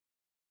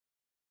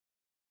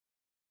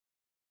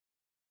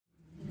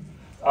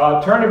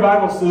Turn your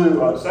Bibles to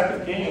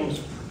 2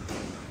 Kings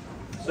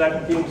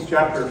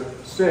chapter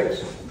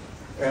 6.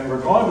 And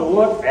we're going to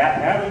look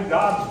at having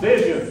God's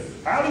vision.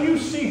 How do you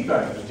see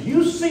things? Do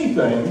you see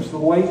things the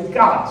way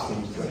God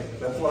sees things?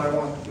 That's what I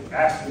want to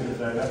ask you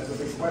today. That's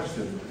the big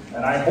question.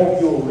 And I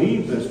hope you'll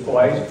leave this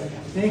place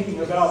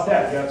thinking about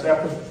that. That's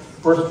after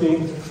 1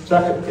 Kings,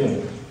 2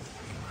 Kings.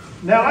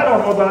 Now, I don't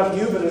know about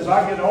you, but as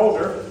I get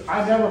older,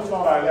 I never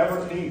thought I'd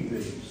ever need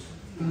these.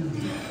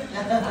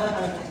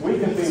 We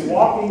could be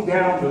walking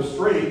down the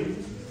street.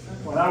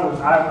 When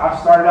I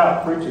started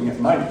out preaching at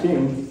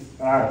 19,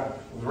 and I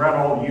was around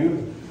all the youth,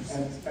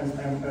 and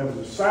there was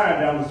a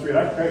sign down the street.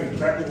 I can't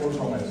exactly what's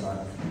on that sign.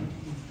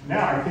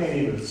 Now I can't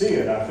even see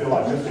it. I feel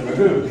like Mr.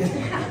 Magoo.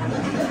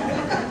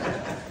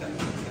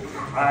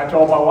 I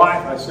told my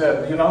wife, I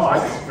said, you know, I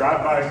just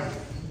drive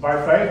by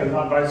faith and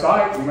not by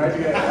sight, and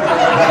maybe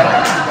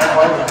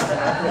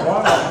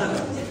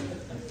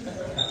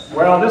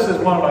well, this is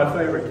one of my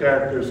favorite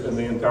characters in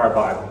the entire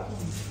Bible.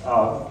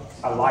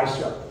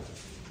 Elisha,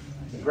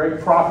 the great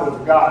prophet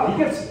of God. He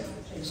gets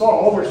sort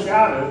of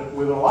overshadowed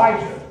with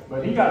Elijah,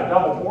 but he got a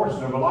double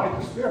portion of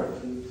Elijah's spirit.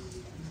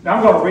 Now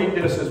I'm going to read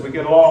this as we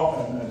get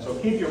along, and so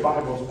keep your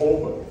Bibles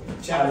open.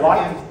 I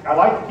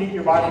like to keep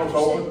your Bibles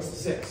open.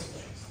 It's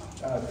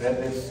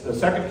the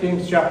 2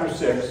 Kings chapter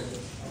 6,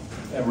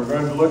 and we're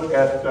going to look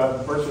at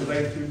verses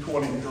 8 through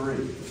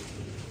 23.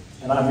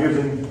 And I'm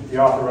using the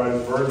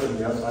Authorized Version.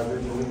 Yes, I do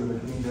believe in the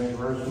King James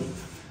Version.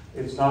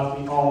 It's not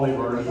the only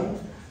version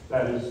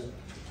that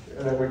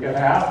we can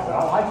have, but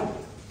I like it.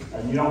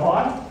 And you know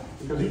why?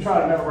 Because you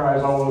try to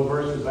memorize all those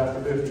verses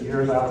after 50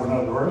 years out of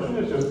another version,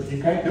 it's just,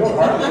 you can't do it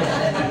hardly.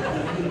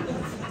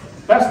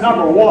 That's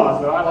number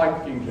one, but I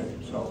like the King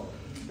James. So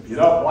if you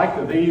don't like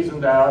the these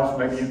and thous,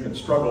 maybe you can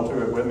struggle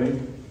through it with me.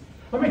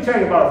 Let me tell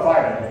you about a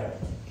fight I had.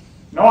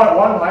 No, I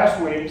won last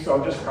week,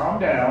 so just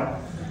calm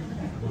down.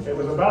 It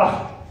was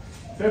about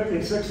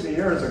 50, 60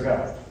 years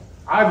ago.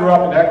 I grew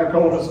up in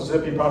Agricola,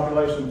 Mississippi,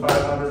 population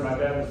 500. My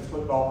dad was a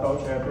football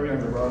coach, had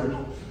 300 brothers.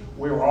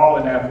 We were all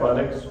in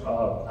athletics.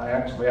 I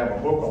actually have a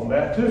book on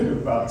that too,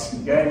 about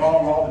game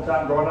on all the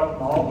time, growing up in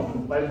my home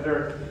and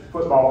legendary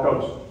football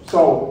coach.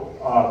 So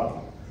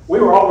we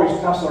were always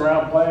tussling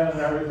around playing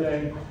and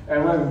everything.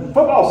 And when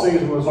football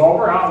season was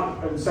over,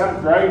 out in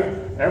 7th grade,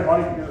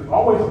 everybody, there was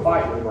always a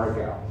fight would break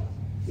out.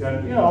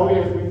 And, you know, I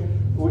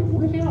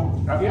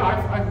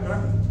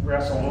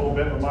wrestled a little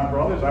bit with my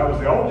brothers. I was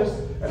the oldest.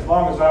 As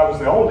long as I was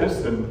the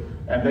oldest and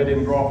they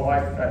didn't grow up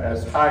like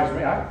as high as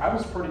me, I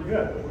was pretty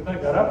good. But when they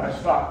got up, I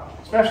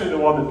stopped. Especially the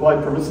one that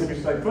played for Mississippi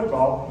State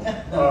football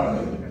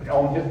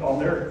on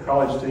their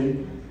college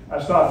team. I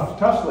stopped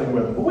tussling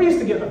with them. But we used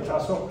to get in a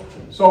tussle.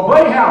 So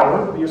Blake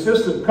Howard, the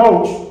assistant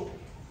coach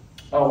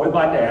with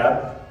my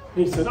dad,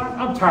 he said,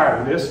 I'm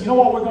tired of this. You know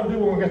what we're going to do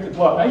when we get to the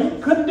club? Now, you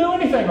couldn't do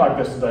anything like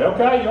this today,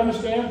 okay? You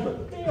understand?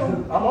 But, you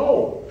know, I'm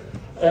old.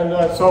 And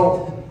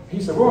so he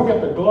said, we're going to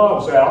get the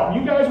gloves out.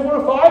 You guys want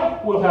to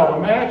fight? We'll have a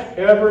match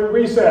every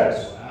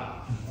recess.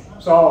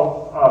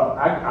 So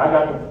I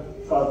got to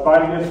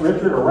fight against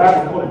Richard, or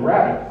Rabbit, called him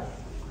Rabbit,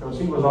 because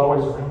he was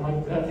always around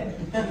like that.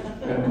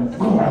 And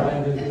I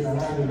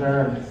landed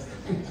there, and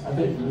I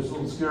think he was a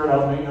little scared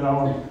of me, you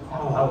know, and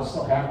I was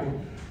so happy.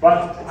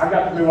 But I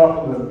got to move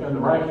up in the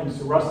rankings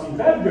to Rusty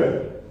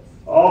Bedgood.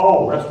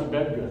 Oh, Rusty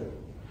Bedgood.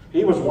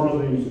 He was one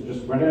of these that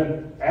just went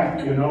in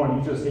after, you know, and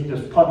he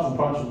just punched and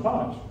punched and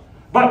punched.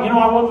 But, you know,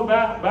 I won the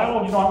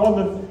battle. You know, I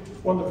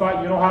won the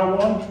fight. You know how I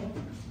won?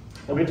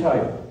 Let me tell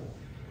you.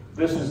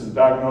 This is the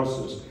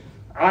diagnosis.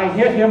 I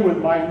hit him with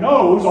my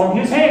nose on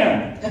his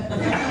hand.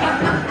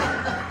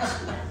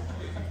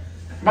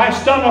 My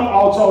stomach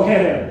also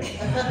hit him.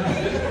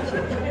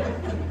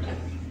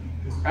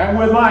 And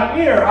with my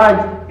ear,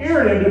 I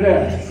eared him to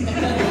death.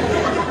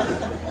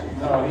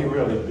 No, he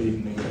really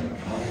beat me.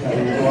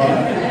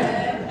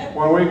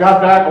 When I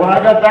got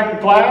back to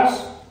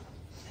class,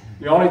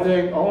 the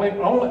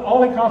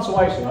only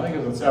consolation, I think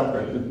it was in 7th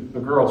grade,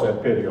 the girls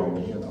had pity on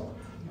me, you know.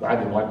 I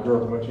didn't like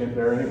girls much in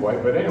there anyway,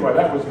 but anyway,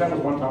 that was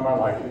one time I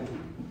liked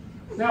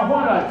it. Now,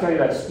 why did I tell you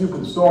that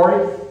stupid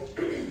story?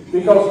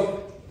 Because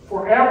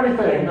for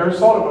everything, there's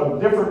sort of a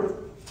different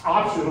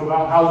option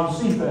about how you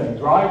see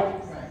things, right?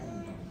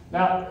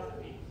 Now,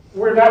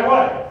 we're that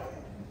way.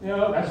 You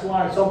know, that's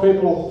why some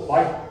people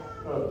like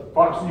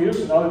Fox News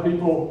and other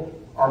people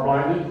are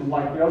blinded and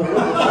like the other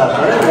stuff.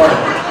 So anyway,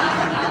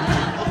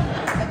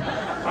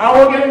 I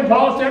won't get into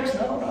politics.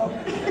 No.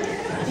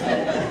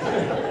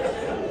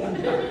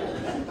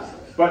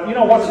 But you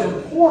know what's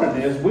important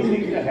is we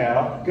need to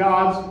have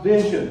God's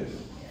vision.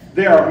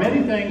 There are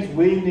many things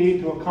we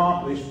need to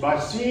accomplish by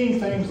seeing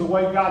things the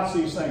way God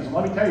sees things. And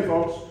let me tell you,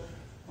 folks,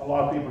 a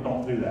lot of people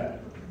don't do that.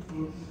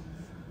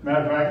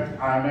 Matter of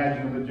fact, I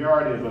imagine the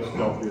majority of us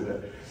don't do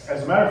that.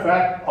 As a matter of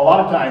fact, a lot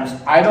of times,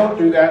 I don't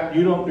do that,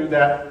 you don't do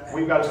that.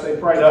 We've got to stay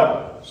prayed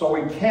up so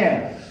we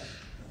can.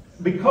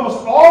 Because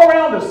all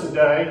around us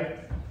today,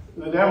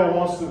 the devil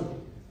wants to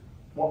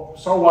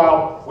sow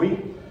wild wheat.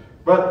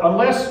 But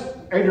unless,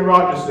 Adrian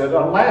Rogers said,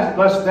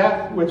 unless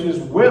that which is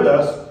with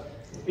us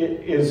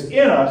is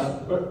in us,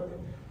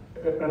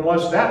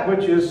 unless that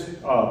which is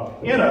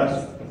in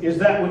us is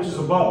that which is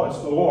above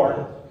us, the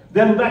Lord,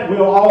 then that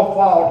we'll all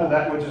fall to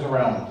that which is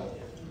around us.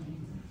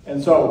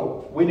 And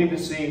so we need to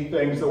see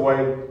things the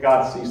way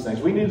God sees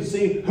things. We need to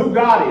see who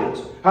God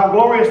is, how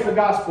glorious the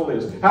gospel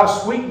is, how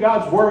sweet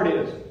God's word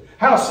is,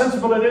 how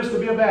sensible it is to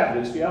be a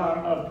Baptist. Yeah,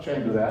 I'm not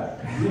ashamed of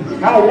that.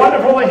 How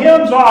wonderful the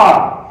hymns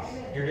are.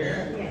 You're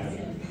here.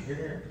 You're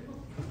here.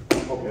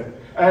 Okay.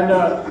 And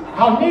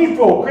how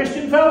needful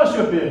Christian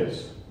fellowship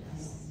is.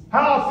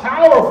 How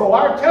powerful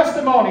our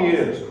testimony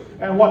is.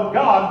 And what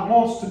God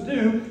wants to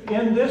do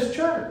in this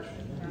church.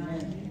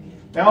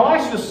 Now,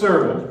 Elisha's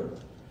servant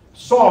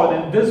saw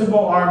an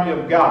invisible army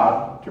of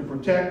God to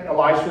protect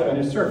Elisha and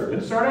his servant. It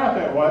didn't start out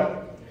that way.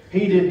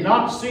 He did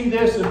not see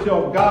this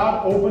until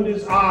God opened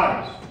his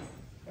eyes.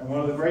 And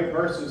one of the great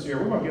verses here,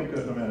 we're going to get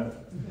to it in a minute,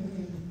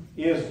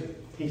 is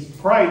he's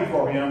prayed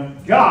for him.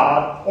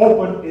 God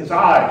opened his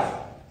eyes.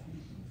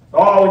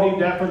 Oh, we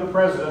need that for the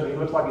president. He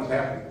looks like he's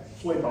half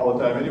asleep all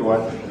the time anyway.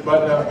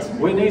 But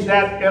we need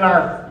that in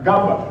our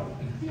gumbo.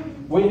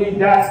 We need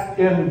that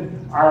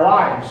in our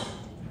lives.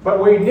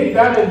 But we need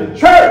that in the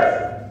church.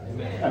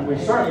 And we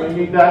certainly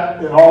need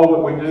that in all that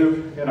we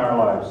do in our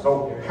lives.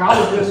 So how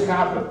does this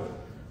happen?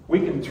 We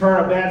can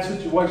turn a bad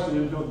situation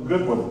into a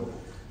good one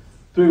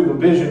through the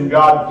vision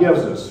God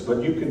gives us.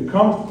 But you can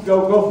go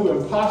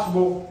through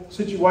impossible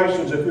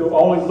situations if you'll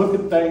only look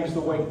at things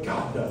the way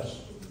God does.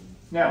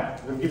 Now,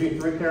 I'm going to give you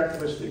 3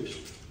 characteristics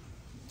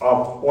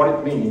of what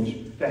it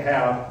means to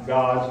have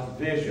God's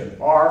vision.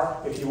 Or,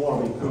 if you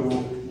want to be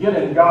cool, get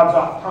in God's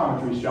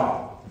optometry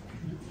shop.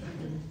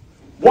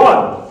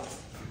 1,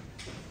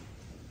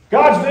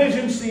 God's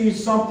vision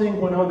sees something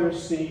when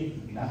others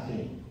see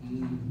nothing.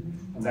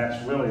 And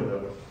that's really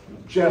the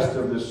gist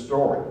of this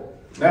story.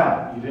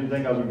 Now, you didn't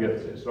think I was going to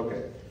get to this.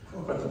 Okay.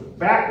 But the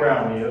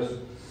background is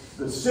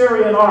the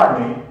Syrian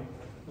army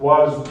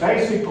was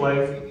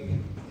basically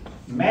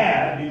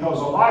mad because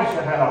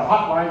Elisha had a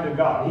hotline to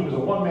God. He was a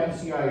one-man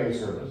CIA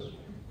service.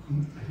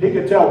 He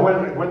could tell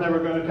when they were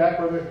going to attack.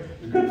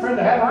 He's a good friend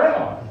to have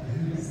around.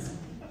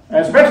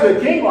 And especially a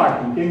king like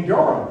him, King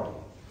Joram.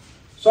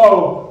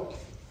 So,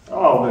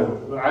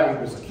 I think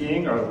it was the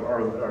king or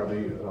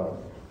the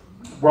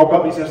woke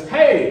up. He says,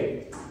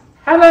 "Hey,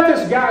 how about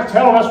this guy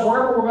tell us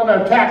wherever we're going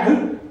to attack?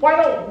 What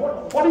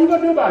are you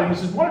going to do about him?" He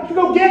says, "Why don't you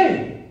go get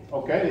him?"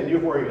 Okay, they knew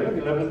where he lived.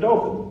 He lived in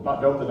Dothan.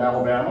 Not Dothan,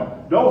 Alabama.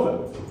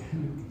 Dothan.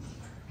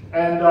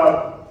 And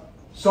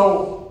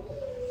so,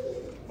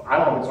 I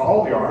don't know if it's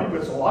all the army,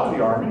 but it's a lot of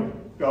the army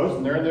goes,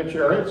 and they're in their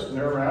chariots, and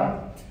they're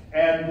around.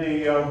 And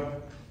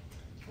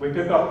we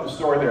pick up the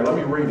story there. Let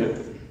me read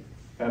it,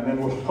 and then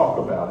we'll talk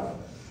about it.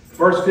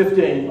 Verse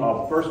 15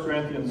 of 1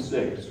 Corinthians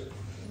 6.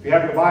 If you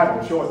have your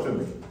Bible, show it to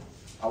me.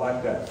 I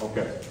like that.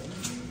 Okay.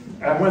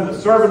 And when the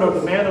servant of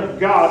the man of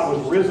God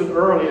was risen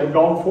early and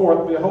gone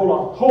forth, behold,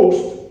 a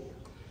host,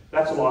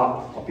 that's a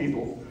lot of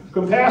people,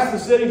 compassed the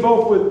city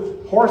both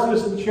with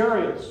horses and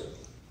chariots.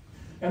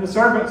 And the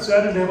servant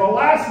said to him,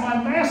 "Alas,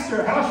 my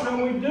master, how shall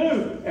we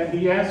do?" And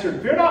he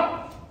answered, "Fear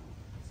not,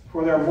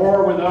 for there are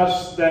more with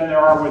us than there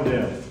are with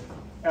them."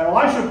 And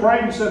Elisha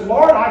prayed and said,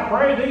 "Lord, I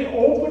pray thee,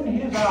 open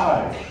his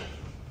eyes,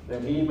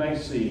 that he may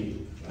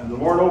see." And the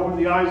Lord opened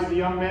the eyes of the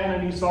young man,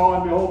 and he saw,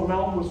 and behold, the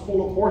mountain was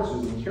full of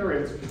horses and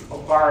chariots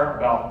of fire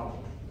about them.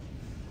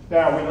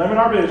 Now, we limit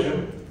our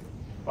vision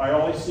by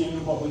only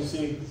seeing what we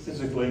see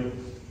physically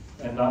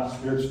and not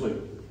spiritually.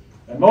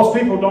 And most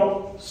people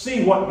don't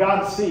see what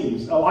God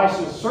sees.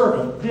 Elisha's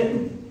servant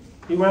didn't.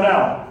 He went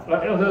out.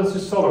 Let's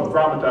just sort of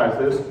dramatize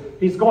this.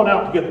 He's going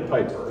out to get the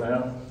paper. You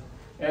know?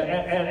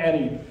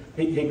 And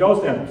he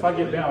goes down. If I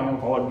get down, I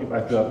don't know if I'll get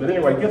back up. But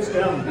anyway, gets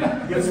down,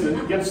 gets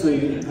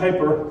the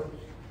paper,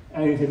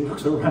 and he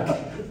looks around.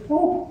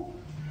 Whoa.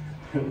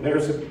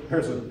 There's a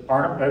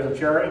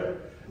chariot.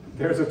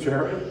 There's a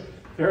chariot.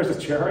 There's a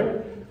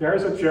chariot.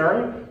 There's a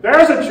chariot.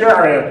 There's a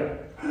chariot.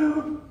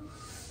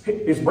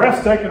 His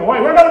breath's taken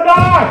away. We're going to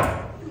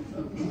die.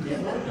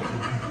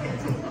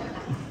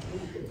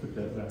 Put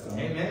that back on.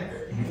 Amen.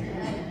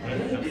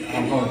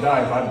 I'm going to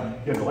die if I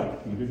get away.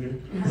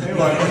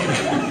 Anyway,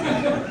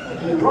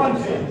 he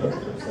runs in.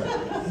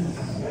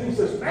 And he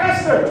says,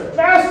 Master,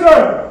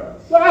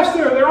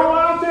 they're all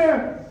out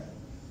there.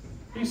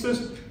 He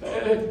says,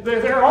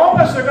 they're on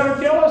us. They're going to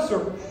kill us.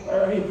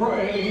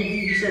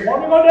 He said, what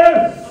are we going to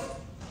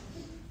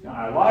do? Now,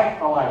 I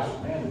like Elisha.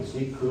 Man, is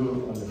he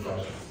cool under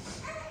pressure.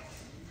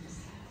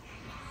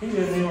 He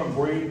didn't even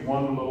breathe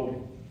one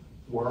little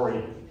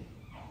worry.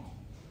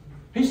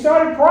 He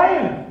started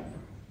praying.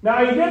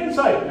 Now, he didn't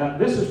say, now,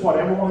 this is what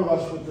every one of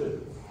us would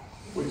do.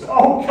 We'd say,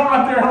 oh,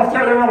 God, they're out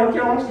there. They're going to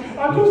kill us.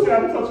 I'm just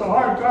having such a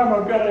hard time.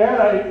 I've got a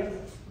headache.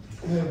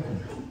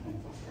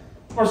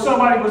 Or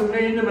somebody was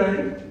mean to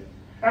me.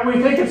 And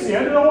we think it's the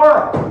end of the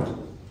world.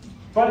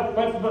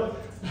 But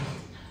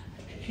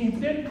he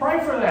didn't pray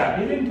for that.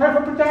 He didn't pray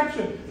for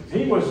protection.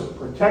 He was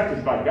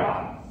protected by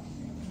God.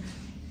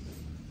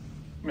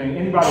 I mean,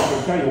 anybody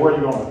can tell you where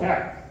you're going to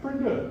attack. Pretty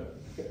good.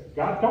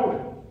 God told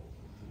him.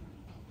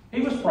 He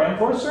was praying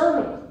for a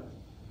servant.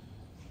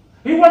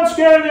 He wasn't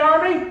scared of the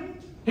army.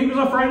 He He was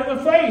afraid of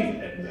the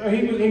faith.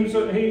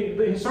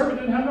 His servant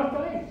didn't have enough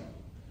faith.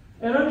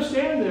 And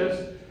understand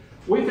this.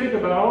 We think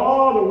about,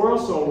 oh, the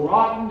world's so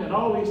rotten and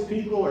all these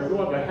people are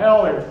going to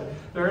hell.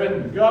 They're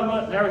in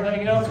government and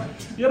everything else.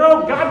 You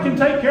know, God can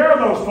take care of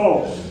those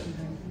folks.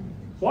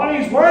 What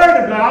He's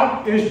worried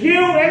about is you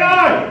and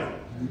I.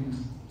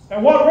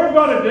 And what we're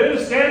going to do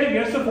is stand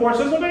against the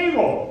forces of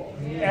evil.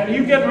 And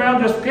you get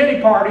around this pity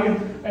party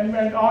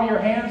and all your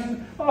hands,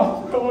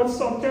 oh, it's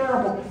so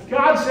terrible.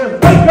 God says,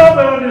 wake up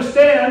and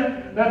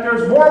understand that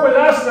there's more with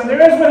us than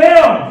there is with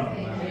Him.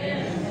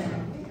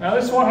 Amen. Now,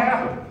 this is what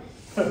happened.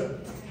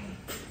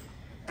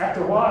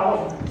 After a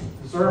while,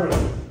 the servant,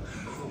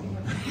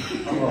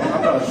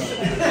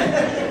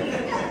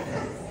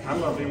 I'm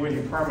going to be with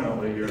you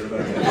permanently here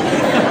today.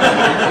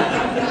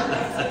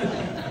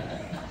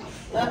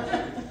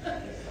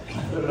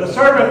 The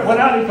servant went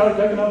out and he started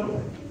taking another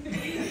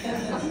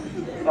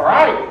one. All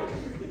right.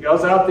 He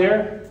goes out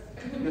there,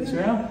 gets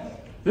around.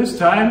 This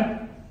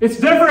time, it's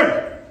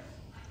different.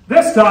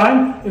 This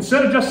time,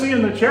 instead of just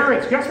seeing the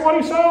chariots, guess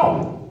what he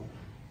saw?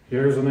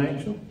 Here's an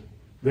angel.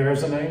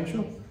 There's an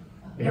angel.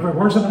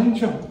 Everywhere's an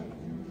angel.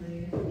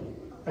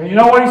 And you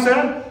know what he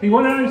said? He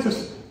went in and he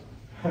says,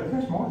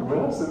 there's more with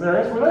us than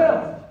there is with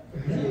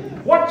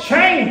them. What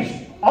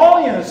changed?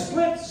 Only in a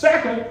split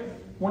second,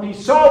 when he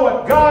saw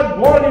what God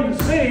wanted him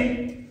to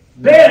see,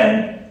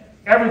 then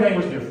everything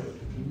was different.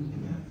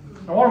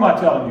 Now, what am I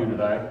telling you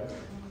today?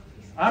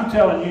 I'm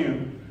telling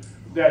you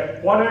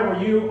that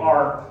whatever you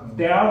are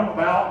down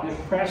about,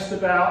 depressed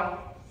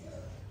about,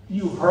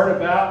 you hurt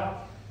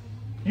about,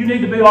 you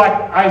need to be like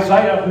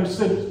Isaiah, who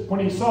said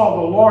when he saw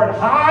the Lord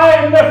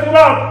high and lifted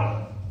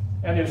up,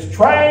 and his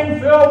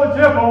train filled the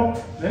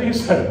temple, then he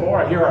said,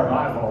 Lord, here am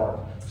I, Lord,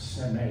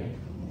 send me.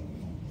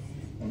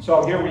 And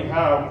so here we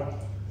have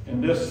in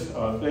this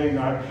thing,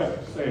 I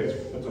have to say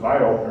it's an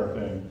eye-opener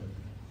thing.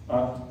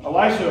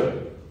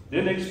 Elisha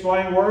didn't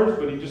explain words,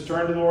 but he just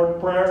turned to the Lord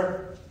in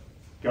prayer.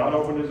 God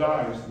opened his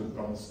eyes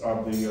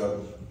of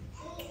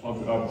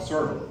the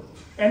servant.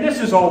 And this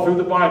is all through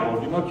the Bible.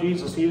 You know,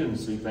 Jesus, He didn't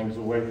see things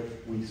the way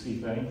we see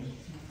things.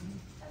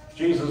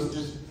 Jesus,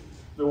 just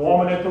the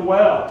woman at the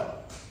well.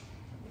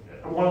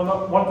 One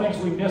of the things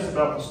we miss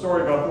about the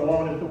story about the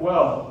woman at the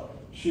well,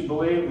 she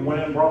believed and went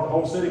in and brought the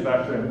whole city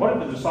back to Him. What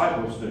did the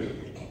disciples do?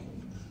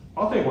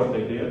 I'll tell you what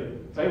they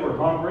did. They were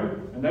hungry,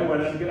 and they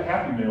went in to get a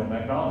Happy Meal at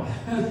McDonald's.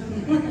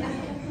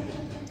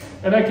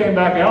 And they came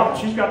back out, and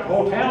she's got the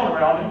whole town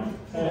around him.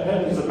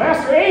 And he said,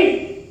 Master,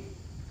 eat!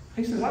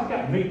 He says, I've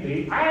got meat to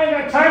eat. I ain't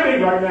got time to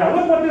eat right now.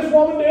 Look what this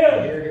woman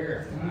did.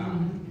 Here. Wow.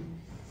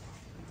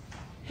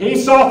 He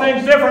saw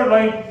things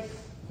differently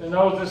than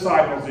those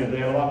disciples did. They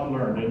had a lot to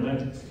learn, didn't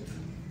they?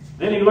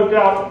 Then he looked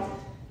out,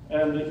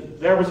 and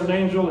there was an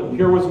angel, and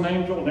here was an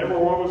angel, and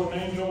everywhere was an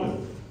angel.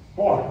 And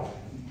boy,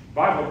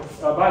 Bible.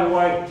 By the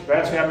way,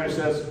 Vance Hamner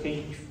says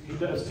he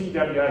does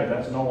TWA.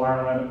 That's no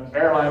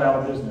airline out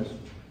of business.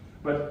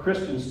 But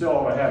Christians still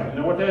ought to have it.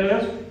 You know what that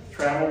is?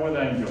 Travel with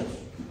angels.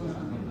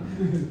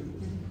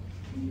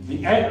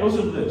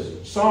 Listen to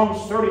this. Psalms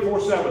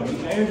 34:7.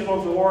 The angel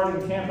of the Lord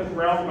encampeth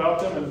round about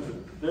them, and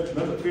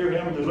that fear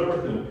Him and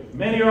delivereth them.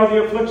 Many are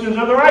the afflictions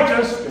of the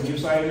righteous. Can you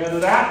say amen to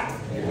that?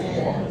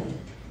 Amen.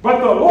 But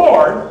the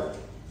Lord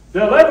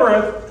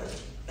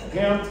delivereth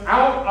him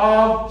out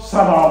of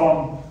some of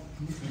them.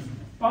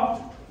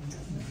 Well,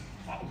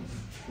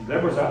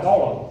 delivers out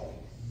all of them.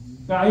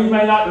 Now, He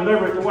may not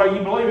deliver it the way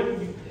you believe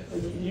it.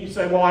 You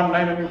say, well, I'm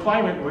naming and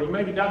claiming it. Well,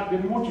 maybe God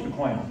didn't want you to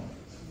claim it.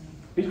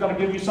 He's going to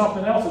give you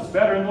something else that's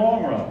better in the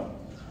long run.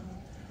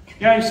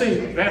 Yeah, you see,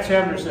 Vance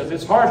Havner says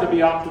it's hard to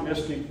be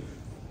optimistic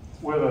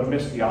with a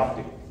misty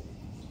optic.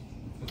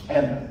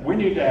 And we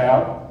need to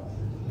have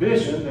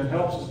vision that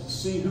helps us to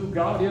see who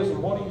God is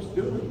and what He's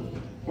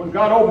doing. When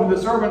God opened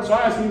the servant's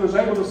eyes, he was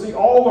able to see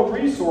all the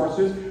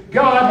resources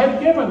God had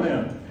given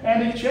them.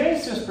 And it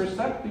changed his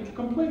perspective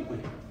completely.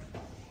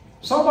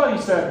 Somebody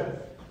said,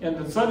 in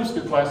the Sunday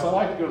school class, I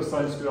like to go to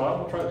Sunday school.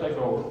 I'm going to try to take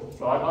over.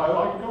 So I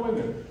like to go in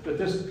there. But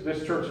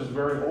this church is a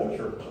very old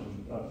church.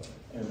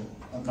 And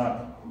I'm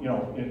not,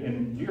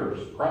 in years,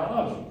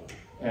 chronology.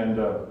 And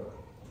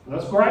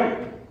that's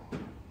great.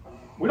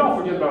 We don't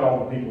forget about all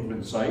the people who've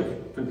been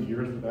saved through the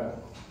years of that.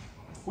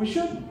 We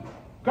shouldn't.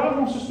 God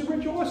wants us to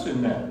rejoice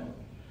in that.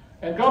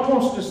 And God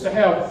wants us to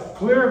have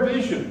clear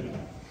vision.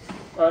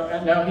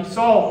 And now he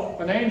saw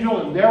an angel,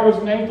 and there was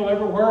an angel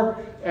everywhere.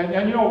 And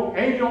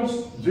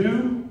angels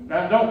do.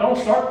 Now, don't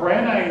start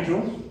praying to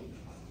angels.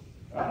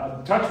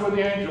 Touch with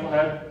the Angel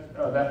had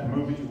that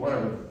movie,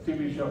 whatever,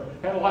 TV show,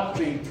 had a lot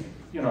to be,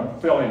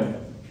 fill in,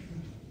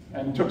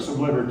 and took some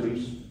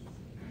liberties.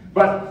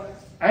 But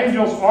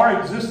angels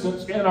are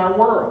existence in our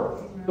world.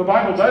 The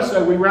Bible does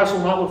say we wrestle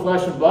not with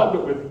flesh and blood,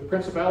 but with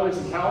principalities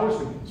and powers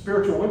and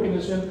spiritual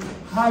wickedness in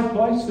high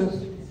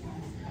places.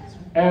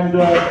 And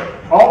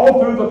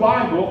all through the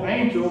Bible,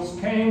 angels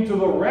came to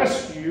the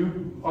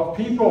rescue of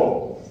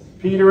people.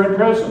 Peter in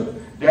prison.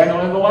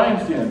 Daniel in the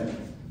lion's den.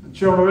 The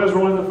children of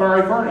Israel in the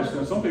fiery furnace.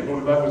 And some people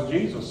believe that was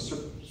Jesus.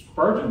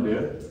 Spurgeon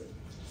did.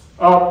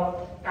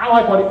 I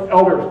like what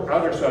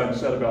Elder Son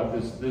said about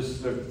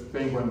this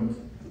thing when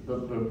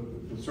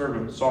the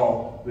servant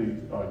saw the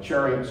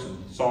chariots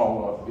and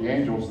saw the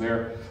angels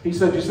there. He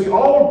said, you see,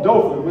 all of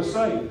Dothan was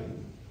saved.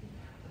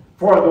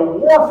 For the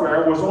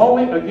warfare was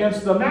only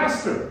against the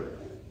master.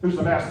 Who's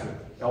the master?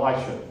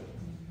 Elisha.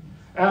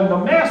 And the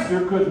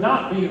master could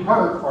not be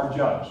hurt or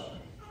judged.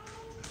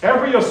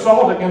 Every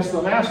assault against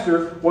the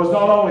master was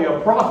not only a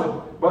prophet,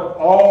 but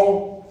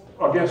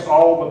against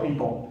all the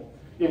people.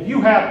 If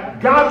you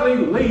have godly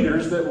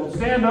leaders that will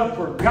stand up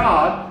for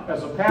God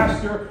as a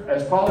pastor,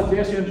 as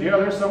politicians, yeah,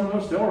 there's some of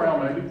them still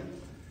around maybe.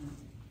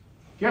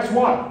 Guess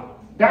what?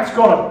 That's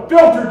going to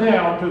filter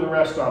down to the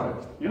rest of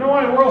it. You know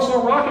why the world's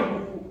so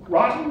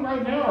rotten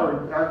right now,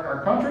 or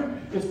our country?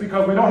 It's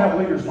because we don't have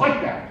leaders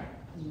like that.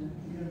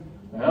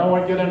 I don't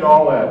want to get into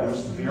all that. It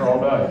was here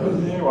all day. But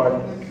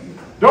anyway,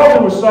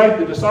 Dothan was saved.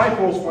 The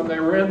disciples, when they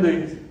were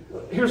in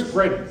here's a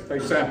great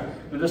example.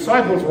 The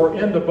disciples were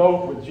in the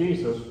boat with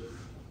Jesus,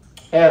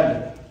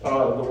 and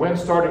the wind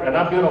started, and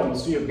I've been on the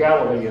Sea of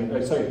Galilee, and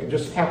they say it could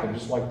just happen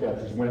just like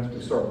that. These winds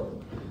could start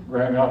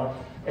ramming up.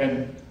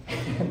 And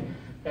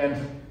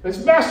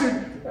this master,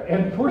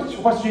 and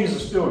what's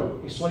Jesus doing?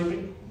 He's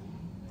sleeping.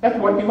 They have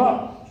to wake him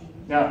up.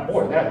 Now,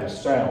 boy, that is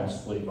sound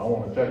sleep. I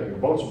want to tell you, your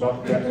boat's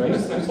about to get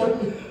he's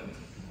sleeping.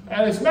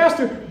 And his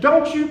master,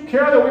 don't you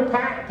care that we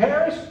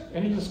perish?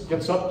 And he just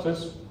gets up and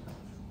says,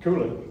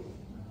 cool it,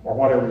 or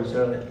whatever he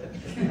said.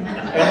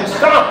 And he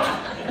stopped.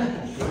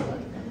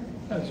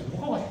 And I said,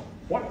 boy,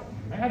 what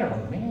matter,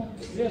 man?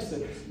 Yes,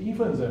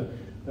 even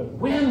the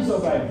winds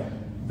of a...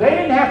 They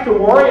didn't have to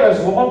worry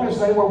as long as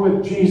they were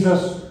with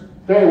Jesus.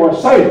 They were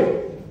safe.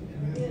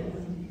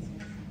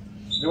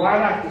 Do I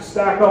like to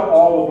stack up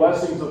all the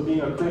blessings of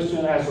being a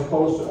Christian as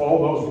opposed to all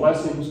those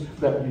blessings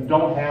that you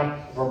don't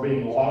have for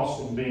being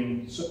lost and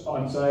being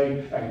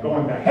unsaved and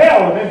going to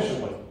hell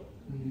eventually?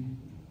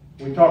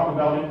 We talked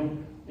about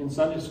in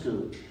Sunday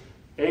school.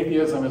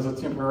 Atheism is a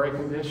temporary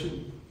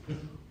condition.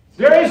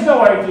 There is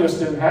no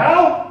atheist in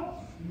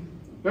hell.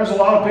 There's a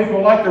lot of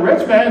people like the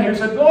rich man who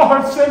said,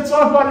 Lord, send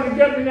somebody to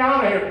get me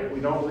out of here.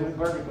 We don't believe in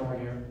purgatory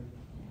here.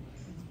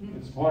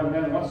 It's appointed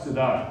man wants to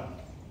die.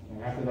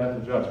 And after that,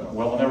 the judgment.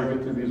 Well, we'll never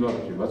get through these other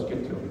two. Let's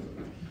get to it.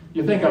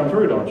 You think I'm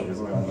through, don't you?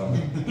 Well, no.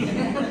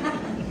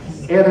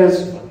 It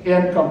is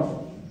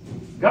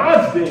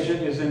God's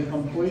vision is in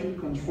complete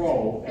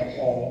control at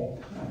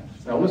all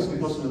times. Now listen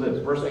to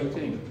this. Verse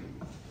 18.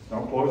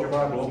 Don't close your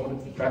Bible. Open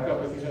it back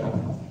up if you have.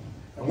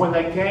 And when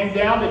they came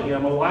down to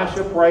him,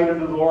 Elisha prayed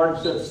unto the Lord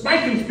and said,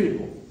 smite these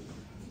people.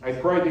 I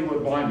prayed thee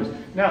with blindness.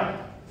 Now,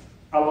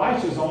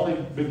 Elisha's only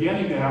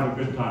beginning to have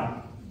a good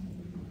time.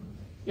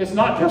 It's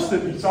not just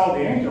that he saw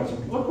the angels.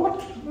 Look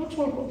what's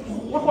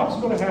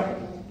going to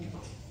happen.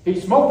 He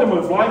smote them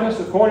with blindness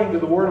according to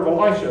the word of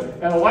Elisha.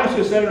 And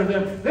Elisha said unto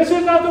them, this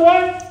is not the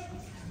way,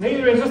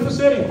 neither is this the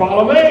city.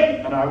 Follow me,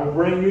 and I will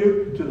bring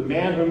you to the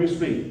man whom you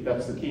speak.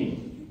 That's the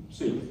king.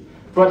 See.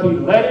 But he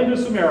led him to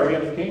Samaria,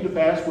 and it came to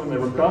pass when they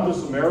were come to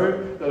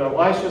Samaria that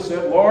Elisha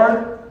said,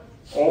 Lord,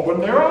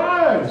 open their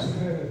eyes.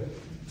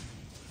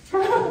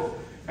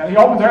 And he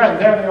opened their eyes,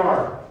 and there they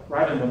are,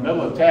 right in the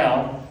middle of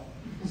town.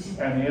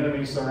 And the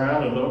enemy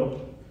surrounded them.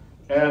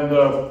 And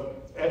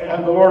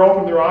the Lord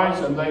opened their eyes,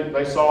 and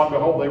they saw, and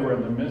behold, they were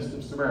in the midst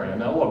of Samaria.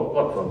 Now look,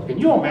 folks, can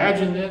you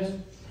imagine this?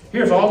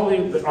 Here's all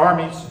the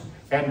armies,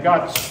 and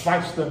God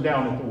smites them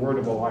down at the word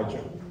of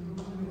Elijah.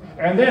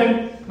 And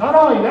then, not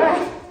only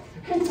that,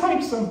 he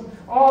takes them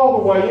all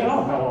the way, I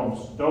don't know how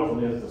long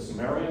Dothan is to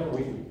Samaria,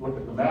 we can look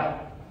at the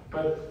map,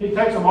 but he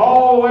takes them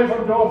all the way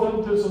from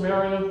Dothan to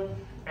Samaria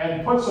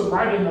and puts them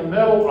right in the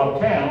middle of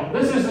town.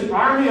 This is the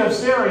army of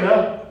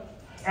Syria,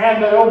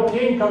 and the old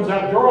king comes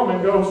out, Joram,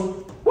 and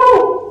goes,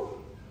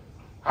 woo!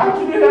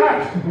 How'd you do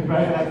that?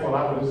 That's what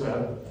I would have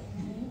said.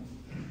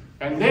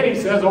 And then he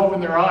says,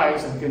 open their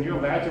eyes, and can you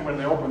imagine when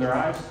they open their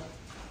eyes?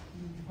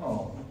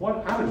 Oh,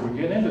 how did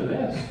we get into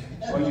this?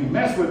 Well, you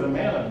mess with the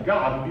man of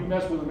God. If you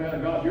mess with the man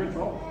of God, you're in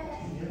trouble.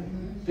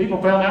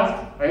 People found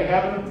out.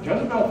 Ahab and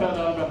Jezebel found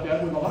out about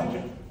that with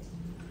Elijah.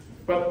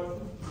 But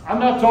I'm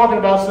not talking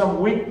about some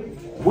weak,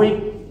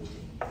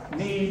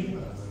 need,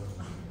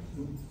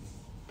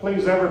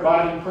 please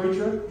everybody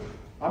preacher.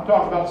 I'm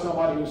talking about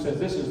somebody who says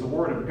this is the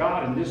word of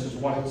God and this is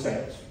what it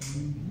says.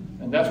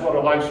 And that's what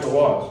Elisha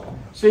was.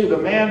 See, the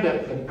man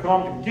that had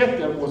come to get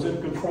them was in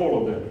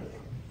control of them.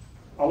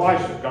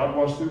 Elisha, God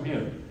was through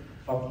him.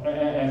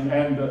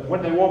 And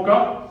when they woke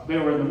up, they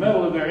were in the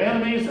middle of their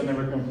enemies and they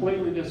were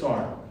completely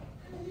disarmed.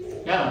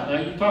 Now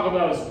you talk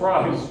about a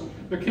surprise.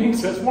 The king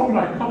says, what am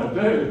I going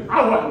to do?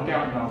 I wasn't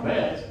counting on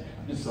this.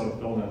 Just sort of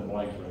filling in the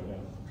blanks right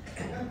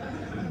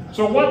now.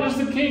 So what does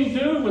the king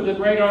do with the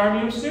great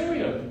army of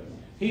Syria?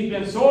 He's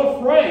been so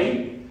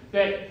afraid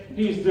that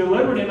he's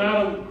delivered him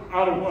out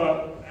of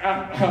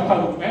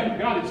the man of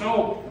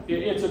God.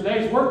 It's a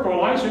day's work for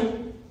Elisha.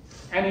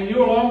 And he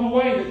knew along the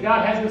way that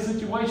God had the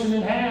situation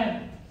in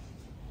hand.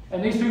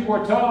 And these people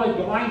were totally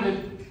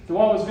blinded to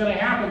what was going to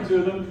happen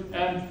to them.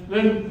 And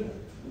then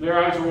their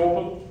eyes were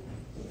open.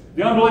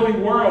 The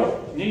unbelieving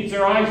world needs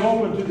their eyes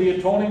open to the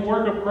atoning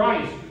work of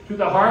Christ, to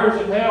the horrors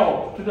of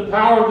hell, to the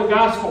power of the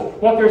gospel,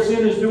 what their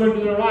sin is doing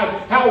to their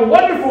life, how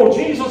wonderful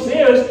Jesus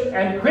is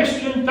and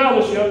Christian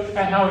fellowship,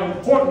 and how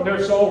important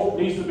their soul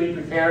needs to be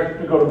prepared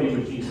to go to be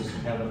with Jesus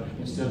in heaven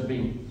instead of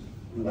being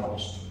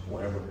lost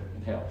forever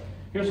in hell.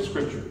 Here's the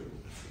scripture.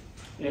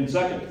 In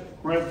 2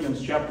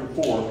 Corinthians chapter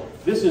 4,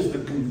 this is the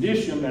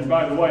condition, and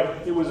by the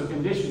way, it was a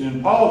condition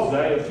in Paul's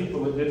day of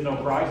people that didn't know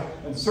Christ,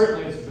 and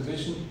certainly it's a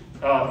position,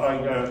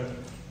 a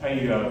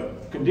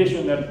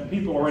condition that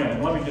people are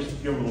in. Let me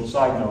just give a little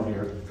side note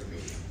here.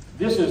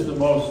 This is the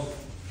most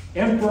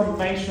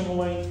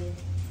informationally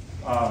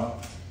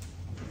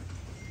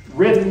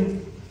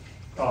ridden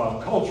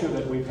culture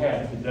that we've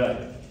had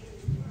today.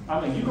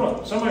 I mean,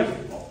 somebody's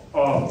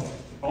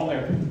on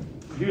there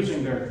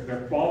using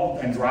their phone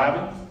and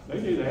driving. They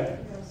do that.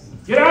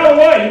 Get out of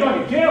the way! You're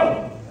going to get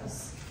killed.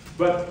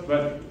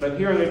 But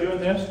here they're doing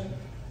this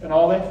and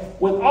all that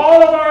with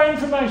all of our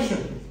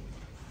information,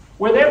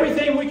 with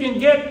everything we can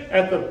get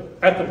at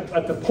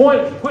the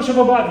point, push of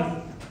a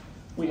button.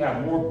 We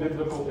have more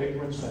biblical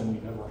ignorance than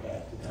we've ever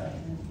had today.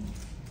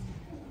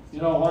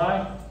 You know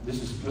why?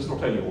 This will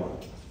tell you why.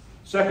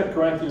 2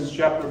 Corinthians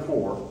chapter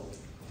 4,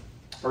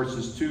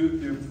 verses 2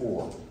 through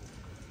 4.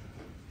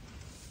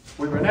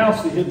 We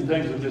renounce the hidden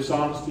things of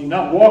dishonesty,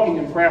 not walking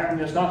in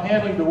craftiness, not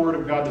handling the word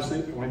of God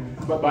deceitfully,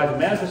 but by the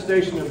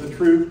manifestation of the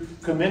truth,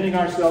 commending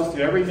ourselves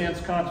to every man's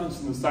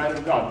conscience in the sight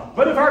of God.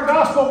 But if our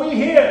gospel be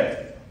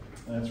hid,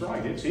 and that's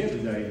right, it's hid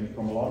today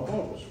from a lot of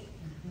folks.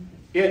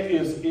 It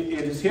is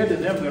hid to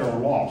them that are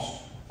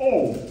lost.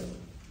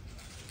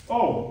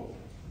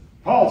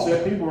 Paul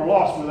said people are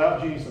lost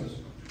without Jesus.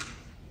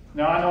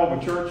 Now I know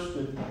of a church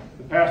that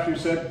the pastor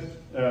said,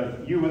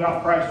 you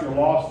without Christ are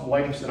lost. The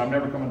lady said, I'm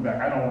never coming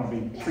back. I don't want to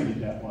be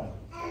treated that way.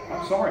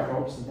 I'm sorry,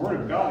 folks. The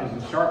Word of God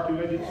is a sharp,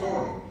 two-edged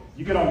sword.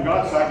 You get on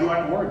God's side, you don't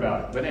have to worry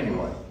about it. But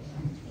anyway.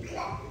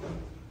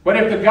 But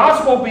if the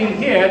gospel be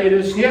hid, it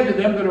is hid to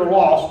them that are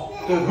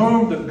lost, to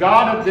whom the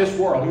God of this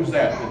world, who's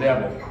that? The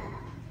devil,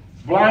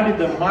 blinded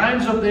the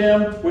minds of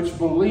them which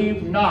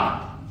believe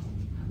not,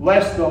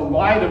 lest the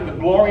light of the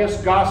glorious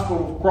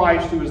gospel of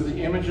Christ, who is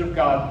the image of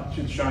God,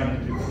 should shine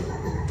into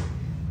them.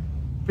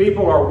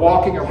 People are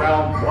walking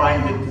around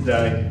blinded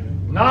today,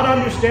 not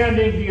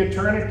understanding the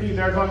eternity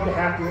they're going to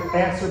have to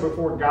answer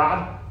before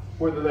God,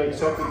 whether they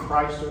accepted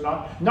Christ or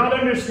not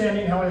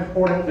understanding how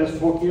important this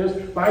book is.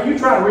 By you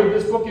try to read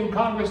this book in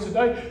Congress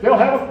today, they'll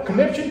have a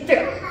conniption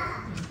fit.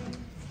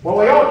 Well,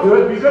 they ought to.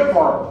 It'd be good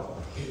for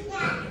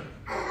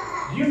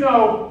them. You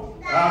know,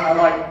 I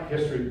like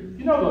history.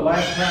 You know the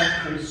last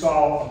time we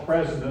saw a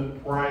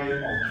president pray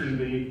on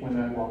TV when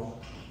that was?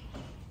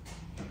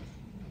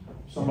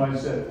 Somebody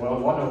said, well,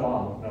 it wasn't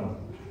Obama. No.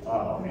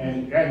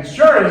 And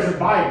sure, it's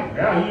Biden.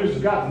 Yeah, he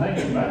uses God's name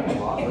in that a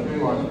lot, but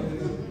it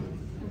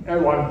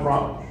wasn't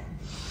Trump.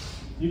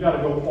 You got to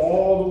go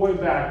all the way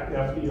back to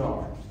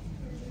FDR.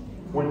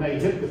 When they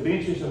hit the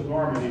benches of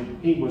Normandy,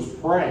 he was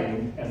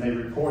praying, and they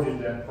recorded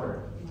that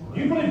prayer.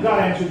 Do you believe God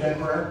answered that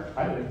prayer?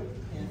 I do.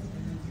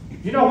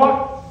 You know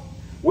what?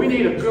 We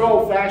need a good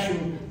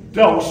old-fashioned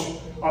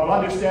dose of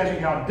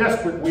understanding how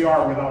desperate we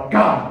are without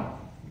God.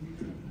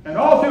 And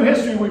all through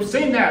history, we've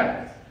seen that.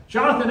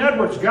 Jonathan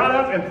Edwards got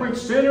up and preached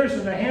sinners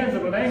in the hands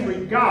of an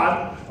angry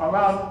God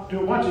around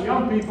to a bunch of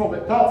young people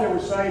that thought they were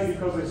saved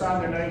because they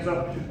signed their names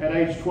up at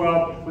age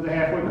 12 with the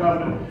halfway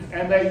covenant.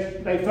 And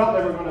they felt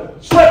they were going to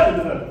slip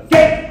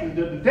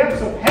into the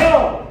depths of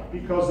hell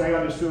because they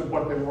understood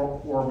what they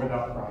were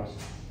without Christ.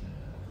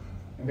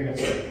 And they got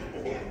saved.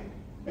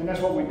 And that's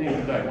what we need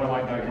today. Well,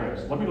 I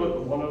digress. Let me look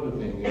at one other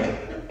thing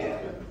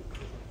here.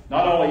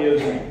 Not only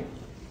is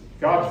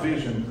God's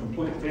vision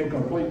in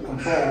complete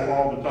control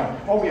all the time.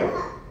 Oh, yeah.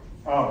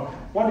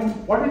 What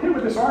do you do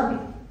with this army?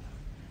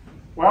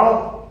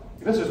 Well,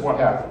 this is what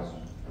happens.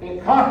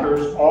 It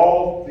conquers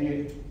all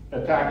the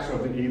attacks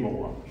of the evil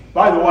one.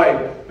 By the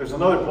way, there's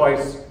another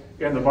place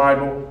in the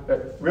Bible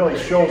that really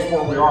shows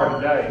where we are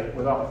today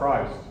without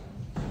Christ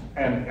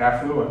and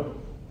affluent.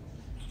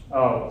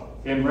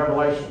 In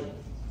Revelation,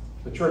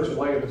 the church of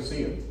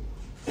Laodicea.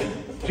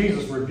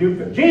 Jesus rebuked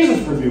them.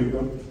 Jesus rebuked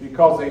them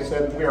because they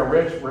said, we are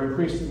rich, we're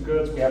increased in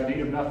goods, we have need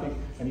of nothing.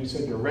 And he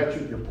said, you're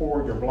wretched, you're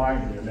poor, you're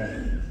blind, and you're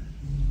naked.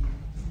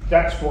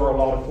 That's where a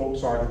lot of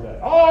folks are today.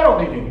 Oh, I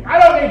don't need anything. I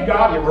don't need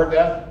God. You ever heard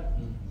that?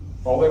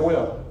 Oh, they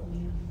will.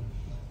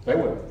 They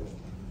will.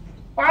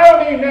 I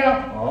don't need him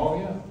now. Oh,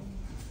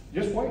 yeah.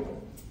 Just wait.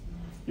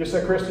 You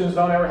say Christians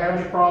don't ever have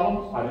any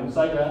problems? I didn't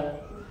say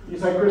that. You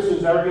say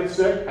Christians never get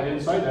sick? I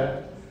didn't say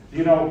that.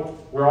 You know,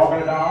 we're all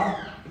going to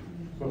die.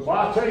 But well,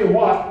 I'll tell you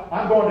what,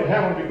 I'm going to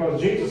heaven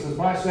because Jesus is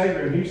my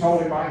Savior and he's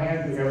holding my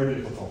hand through every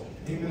difficulty.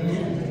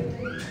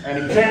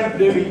 And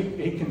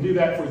he can do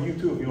that for you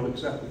too if you'll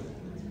accept it.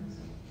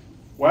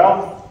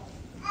 Well,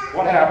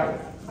 what happened?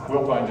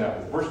 We'll find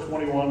out. Verse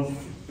 21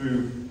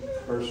 through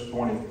verse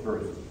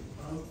 23.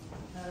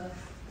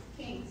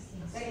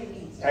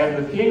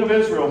 And the king of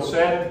Israel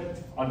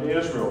said unto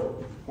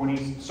Israel, when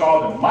he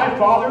saw them, my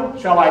father,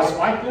 shall I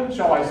smite them?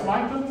 Shall I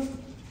smite them?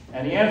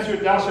 And he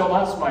answered, thou shalt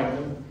not smite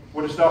them.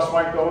 Wouldst thou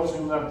smite those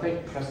whom thou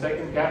hast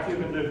taken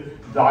captive into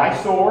thy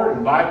sword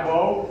and thy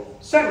bow,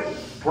 set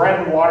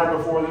bread and water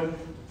before them,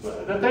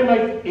 that they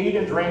may eat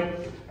and drink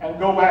and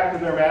go back to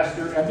their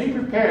master, and be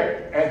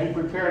prepared. And he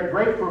prepared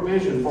great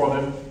provision for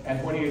them,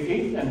 and when he had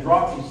eaten and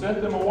drunk, he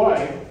sent them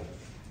away,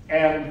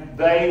 and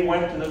they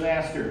went to the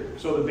master.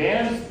 So the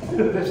bands,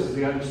 this is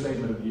the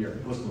understatement of the year,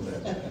 listen to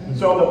this.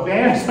 So the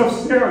bands of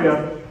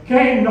Syria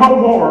came no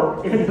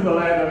more into the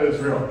land of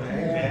Israel.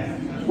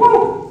 Amen.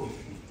 Woo!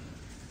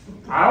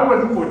 I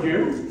wouldn't, would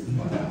you?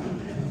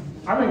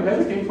 I mean,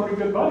 they became pretty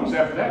good buddies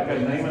after that.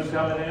 Got Naaman's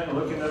coming in and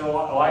looking at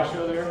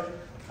Elisha there.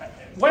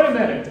 Wait a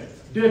minute.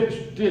 Did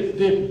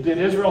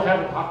Israel have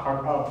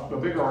a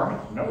bigger army?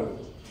 No.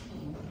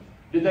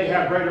 Did they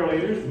have greater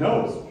leaders?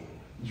 No.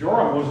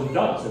 Joram was a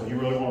dunce, if you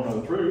really want to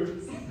know the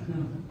truth.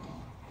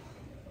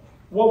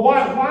 Well,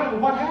 what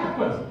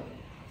happened?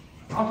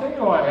 I'll tell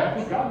you what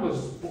happened. God was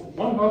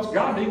one plus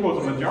God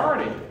equals a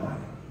majority,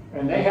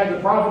 and they had the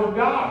prophet of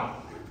God.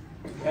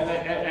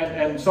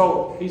 And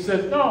so he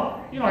said,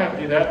 no, you don't have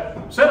to do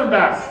that. Send them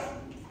back.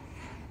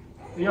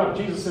 You know,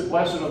 Jesus said,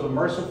 blessed are the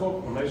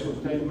merciful, for they shall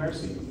obtain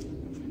mercy.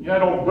 You know,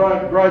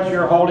 don't grudge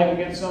you're holding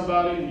against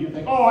somebody, and you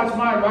think, oh, it's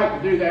my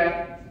right to do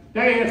that.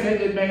 They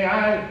offended me.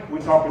 We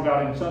talked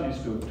about in Sunday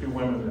school, 2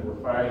 women that were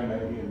fighting,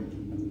 maybe,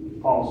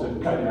 and Paul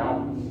said, cut it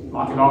out,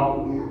 knock it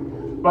off.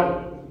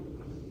 But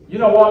you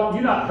know what?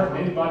 You're not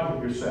hurting anybody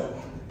but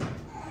yourself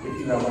if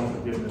you have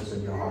unforgiveness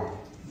in your heart.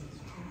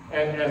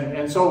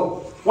 And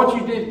so what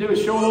you did do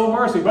is show a little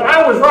mercy. But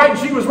I was right and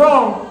she was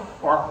wrong.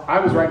 Or I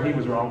was right and he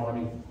was wrong. I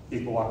mean,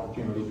 equal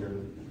opportunity here.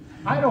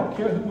 I don't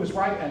care who was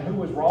right and who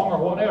was wrong or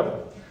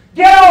whatever.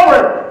 Get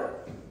over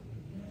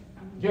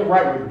it! Get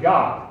right with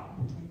God.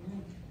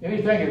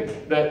 Anything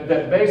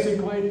that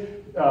basically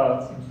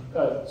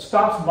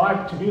stops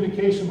my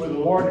communication with the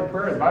Lord in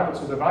prayer, the Bible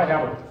says if I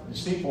have a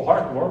deceitful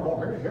heart, the Lord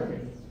won't hear me.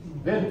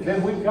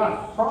 Then we've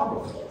got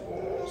problems.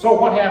 So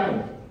what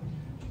happened?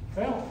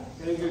 Well,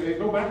 they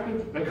go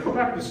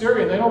back to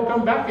Syria and they don't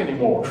come back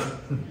anymore.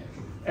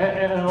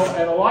 And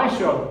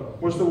Elisha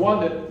was the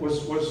one that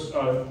was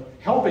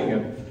helping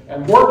him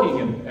and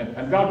working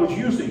and God was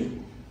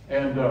using.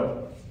 And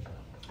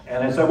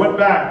as I went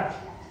back,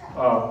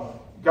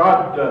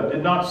 God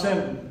did not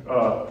send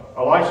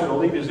Elisha to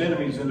lead his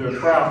enemies into a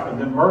trap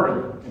and then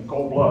murder them in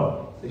cold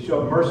blood. They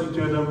showed mercy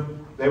to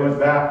them. They went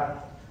back.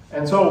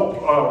 And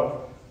so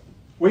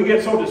we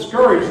get so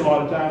discouraged a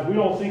lot of times, we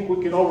don't think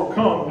we can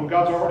overcome when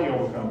God's already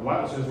overcome. The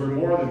Bible says we're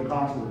more than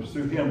conquerors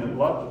through him that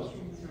loved us.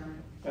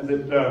 And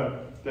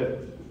that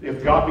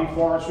if God be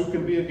for us, who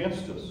can be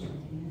against us?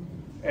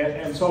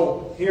 And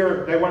so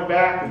here they went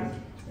back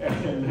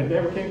and they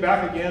never came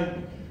back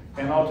again.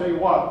 And I'll tell you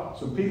what,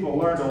 some people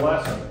learned a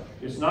lesson.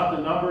 It's not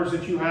the numbers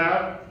that you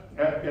have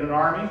in an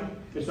army.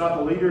 It's not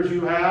the leaders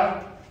you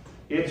have.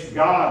 It's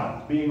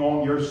God being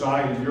on your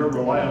side and your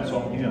reliance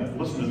on him.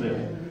 Listen to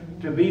this.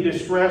 To be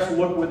distressed,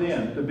 look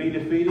within. To be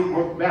defeated,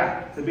 look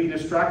back. To be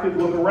distracted,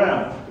 look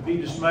around. To be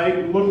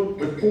dismayed, look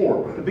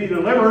before. To be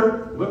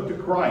delivered, look to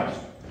Christ.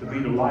 To be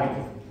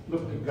delighted,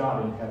 look to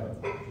God in heaven.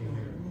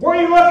 Where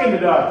are you looking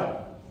today?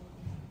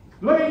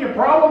 Look at your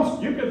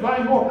problems. You can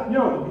find more. You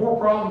know, the more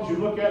problems you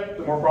look at,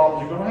 the more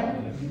problems you're going to have.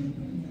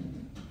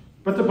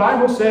 But the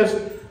Bible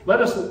says,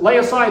 let us lay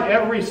aside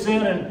every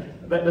sin and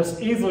that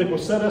does easily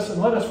beset us, and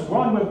let us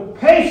run with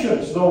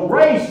patience the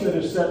race that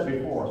is set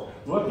before us,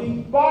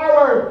 looking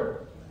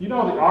forward. You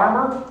know, the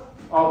armor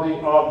of the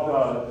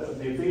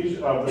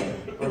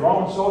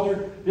Roman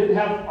soldier didn't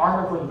have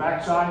armor for the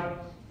backside.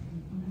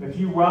 If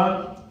you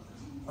run,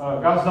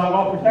 God's not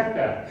going to protect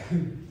that.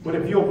 But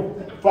if you'll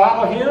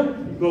follow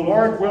him, the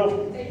Lord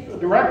will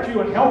direct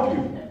you and help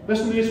you.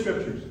 Listen to these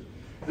scriptures.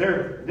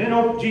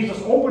 Then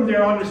Jesus opened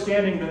their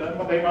understanding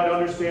that they might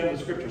understand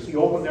the scriptures. He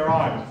opened their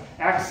eyes.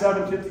 Acts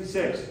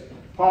 7:56.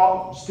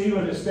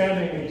 Stephen is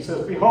standing and he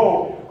says,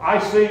 behold, I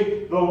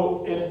see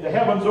the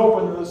heavens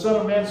open and the Son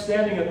of Man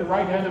standing at the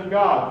right hand of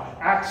God.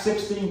 Acts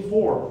 14.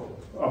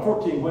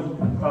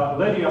 When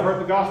Lydia heard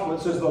the gospel,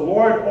 it says, the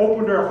Lord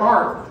opened her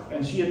heart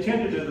and she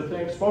attended to the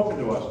things spoken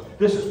to us.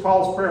 This is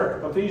Paul's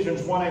prayer,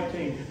 Ephesians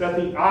 1:18, that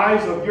the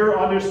eyes of your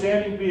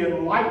understanding be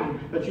enlightened,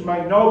 that you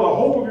might know the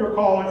hope of your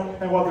calling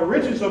and what the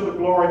riches of the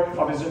glory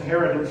of his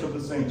inheritance of the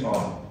saints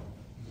are.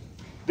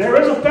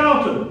 There is a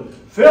fountain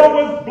filled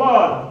with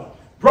blood,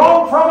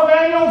 drawn from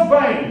Emmanuel's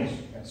veins.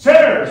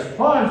 Sinners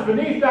plunge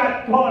beneath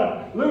that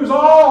blood, lose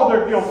all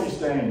their guilty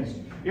stains.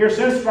 Ere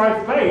since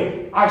by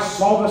faith I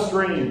saw the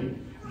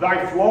stream,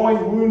 thy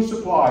flowing wounds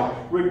supply.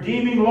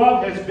 Redeeming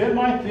love has been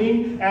my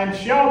theme, and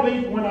shall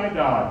be when I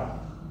die.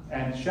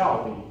 And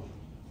shall be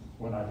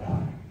when I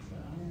die.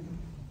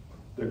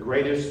 The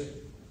greatest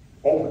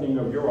opening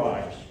of your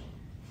eyes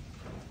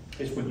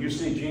is when you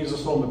see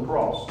Jesus on the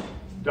cross,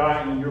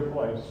 dying in your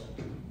place.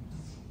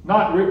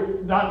 Not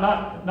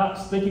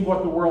thinking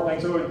what the world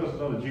thinks. Oh, this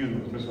is another Jew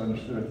that was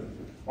misunderstood.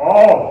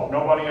 Oh,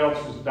 nobody else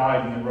has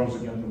died and then rose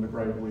again from the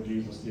grave the way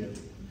Jesus did.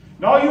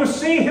 No, you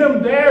see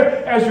him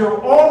there as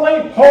your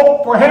only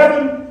hope for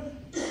heaven.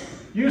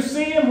 You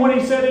see him when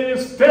he said it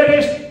is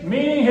finished,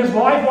 meaning his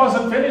life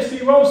wasn't finished. He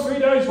rose 3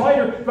 days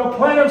later. The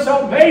plan of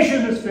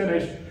salvation is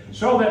finished.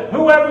 So that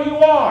whoever you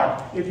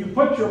are, if you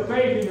put your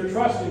faith and your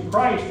trust in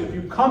Christ, if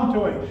you come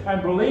to Him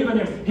and believe in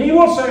Him, He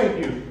will save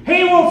you.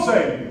 He will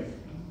save you.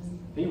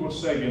 He will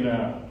save you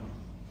now.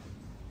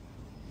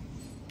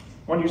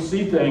 When you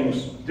see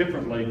things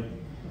differently,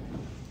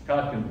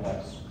 God can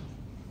bless.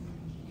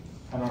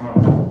 I don't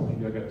know.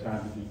 Maybe I got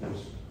time to do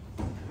this.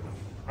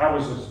 I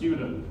was a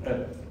student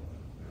at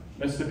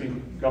Mississippi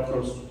Gulf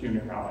Coast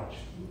Junior College.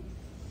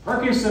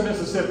 Perkinson,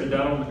 Mississippi,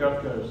 down on the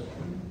Gulf Coast.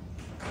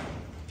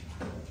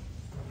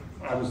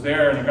 I was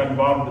there and I got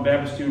involved with the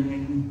Baptist Student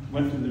Union,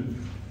 went to the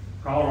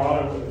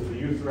Colorado as the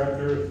youth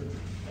director,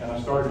 and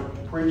I started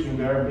preaching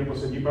there, and people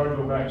said, you better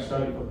go back and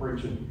study for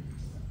preaching,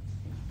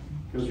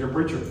 because you're a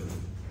preacher.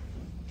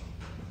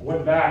 I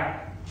went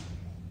back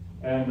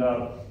and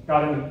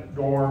got in the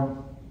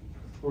dorm.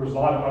 There was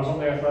I was on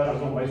the athletic, I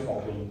was on the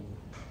baseball team,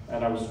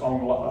 and I was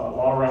on a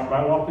lot around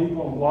by a lot of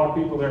people, and a lot of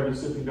people there in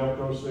Mississippi Gulf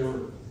Coast, they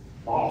were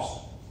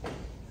lost.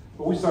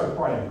 But we started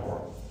praying for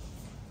them.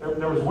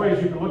 There was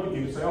ways you could look at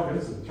you and say, okay,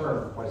 this is a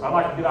terrible place. I'd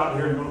like to get out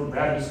here and go to the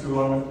Baptist school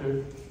I went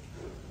to.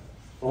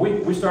 But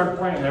we started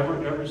praying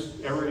every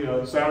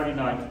Saturday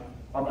night,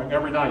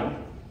 every night,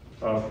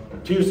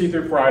 Tuesday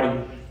through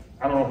Friday.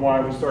 I don't know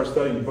why we started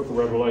studying the book of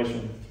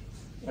Revelation.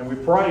 And we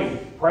prayed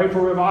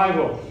for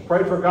revival,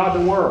 prayed for God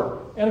to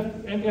work.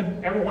 And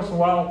every once in a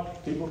while,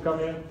 people would come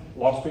in,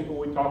 lost people,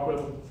 we'd talk with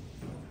them.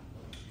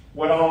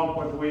 Went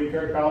to William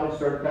Carey College,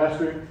 started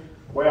pastoring,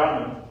 way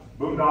out in the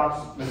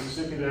boondocks,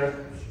 Mississippi there.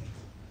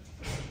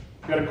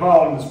 Got a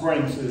call in the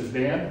spring that says,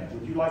 Dan,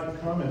 would you like to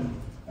come and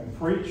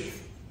preach?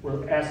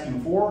 We're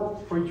asking 4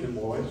 preacher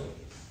boys.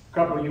 A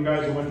couple of you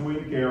guys that went to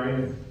William Carey,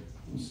 and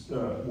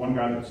one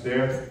guy that's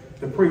there,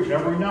 to preach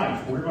every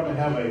night. We're going to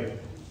have a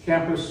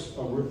campus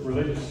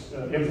religious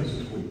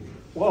emphasis week.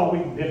 Well, we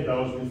did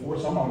those before.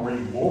 Some of them were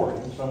even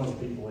bored. Some of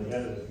the people they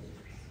had as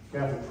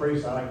Catholic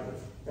priests, I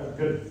got a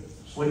good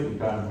sleeping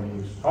time when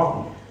he was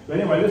talking. But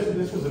anyway,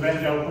 this was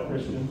evangelical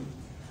Christian.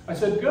 I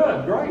said,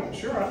 good, great,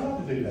 sure, I'd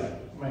love to do that.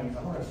 I mean,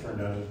 I'm going to turn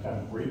down this time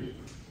to preach.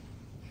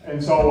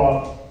 And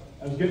so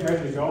I was getting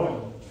ready to go,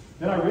 and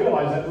then I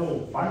realized that little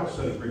Bible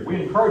study group,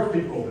 we encourage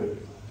people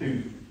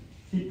to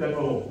keep that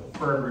little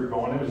prayer group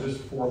going. It was just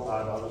 4 or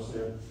 5 of us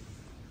there.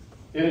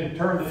 It had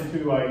turned into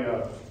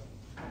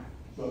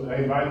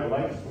they invited the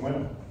ladies, the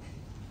women.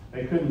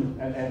 They couldn't,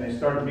 and they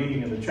started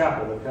meeting in the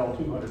chapel that held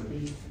 200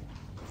 people.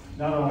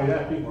 Not only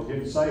that, people were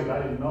getting saved.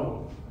 I didn't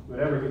know would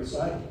ever get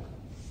saved.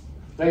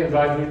 They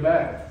invited me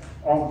back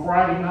on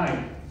Friday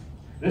night.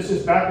 This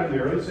is back in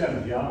the early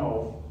 70s, yeah, I'm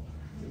old.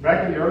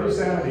 Back in the early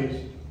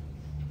 70s,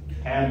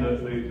 and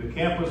the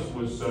campus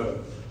was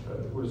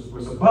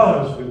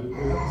abuzz with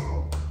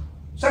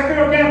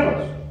secular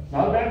campus,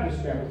 not a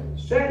Baptist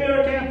campus,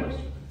 secular campus.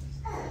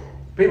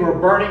 People were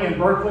burning in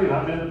Berkeley, and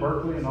I've been to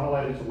Berkeley and all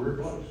that. It's a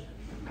weird place.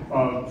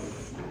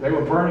 They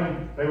were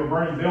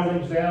burning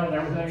buildings down and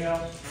everything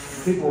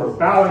else. People were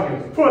bowing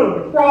at the foot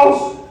of the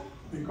cross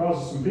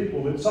because of some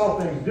people that saw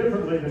things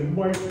differently than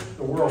the way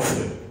the world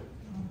did.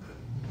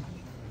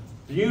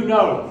 Do you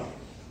know,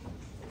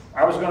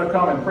 I was going to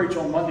come and preach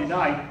on Monday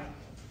night.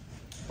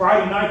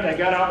 Friday night, they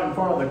got out in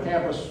front of the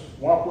campus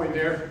walkway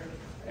there,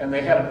 and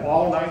they had an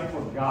all night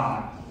for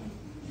God.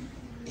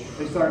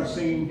 They started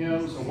singing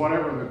hymns or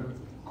whatever the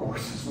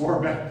courses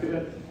were back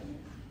then.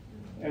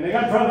 And they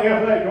got in front of the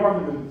athletic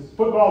dorm, and the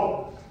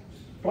football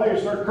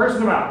players started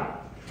cursing them out.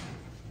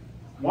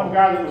 One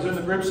guy that was in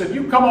the group said,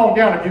 you come on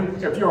down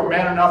if you're a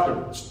man enough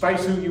to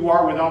face who you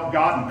are without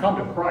God and come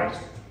to Christ.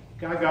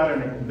 The guy got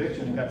in a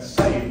conviction and got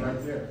saved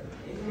right there.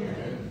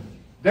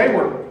 They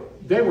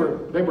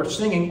were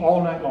singing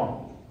all night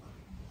long.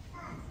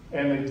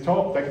 And they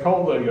called the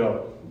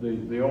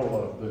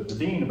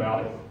dean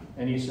about it,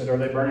 and he said, are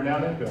they burning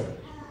down that building?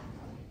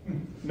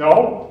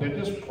 No, they're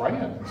just praying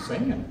and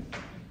singing.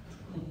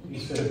 He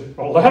said,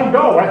 well, let them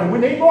go. We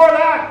need more of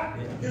that.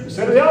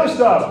 Instead of the other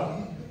stuff.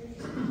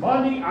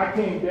 Monday, I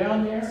came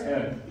down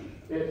there,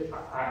 and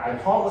I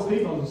talked with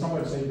people, and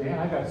someone would say, Dan,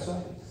 I got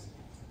saved.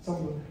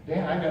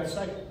 Dan, I got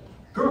saved.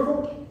 3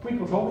 or 4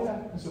 people told me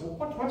that. I said, well,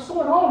 what's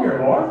going on here,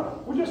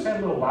 Lord? We just had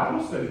a little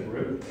Bible study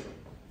group.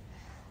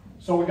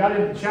 So we got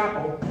into the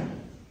chapel,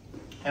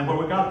 and when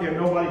we got there,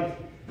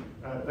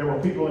 there were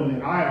people in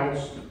the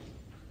aisles,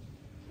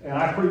 and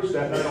I preached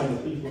that night on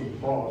the thief of the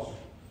cross.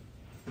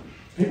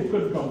 People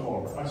couldn't come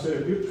forward. I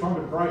said, if you come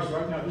to Christ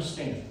right now, just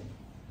stand.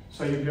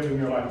 Say you're giving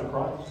your life to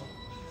Christ.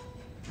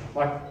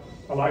 Like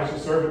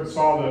Elisha's servant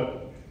saw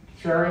the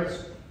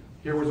chariots.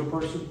 Here was a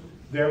person.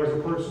 There was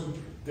a person.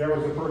 There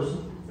was a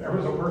person. There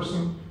was a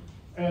person.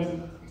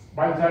 And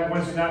by the time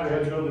Wednesday night, we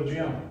had to go to the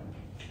gym.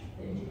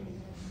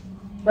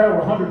 There were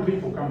 100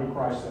 people come to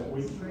Christ that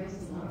week.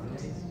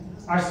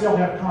 I still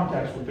have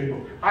contacts with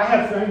people. I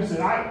have things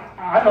that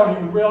I don't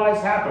even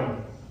realize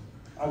happen.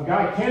 A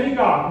guy, Kenny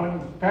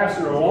Goff,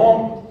 pastor a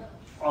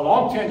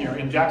long tenure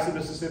in Jackson,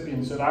 Mississippi,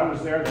 and said, I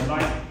was there the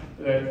night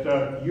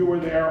that you were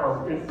there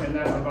or in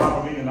that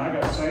revival meeting, and I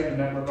got saved in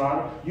that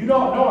revival. You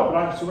don't know it, but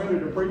I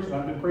surrendered to preaching.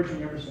 I've been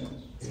preaching ever since.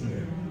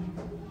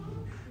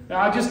 Now,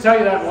 I just tell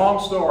you that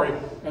long story,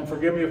 and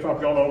forgive me if I've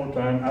gone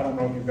overtime. I don't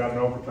know if you've got an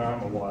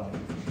overtime or what.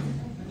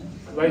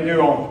 They do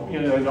on,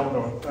 they don't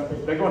know.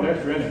 They go into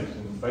extra innings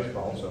in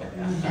baseball, so.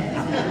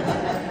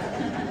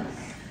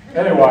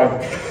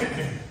 Anyway,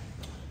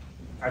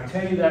 I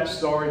tell you that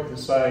story to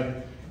say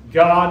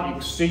God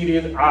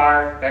exceeded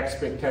our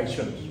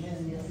expectations.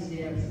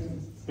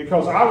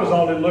 Because I was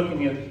only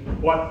looking at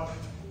what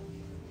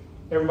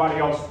everybody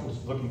else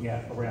was looking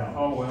at around.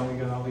 Oh, well, we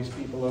got all these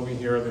people over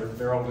here.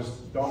 They're all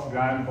just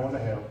dying going to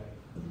hell.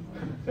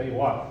 Tell you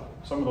what,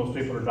 some of those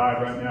people are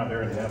dying right now.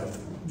 They're in heaven.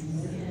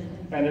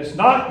 And it's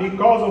not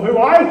because of who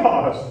I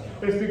was.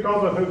 It's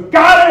because of who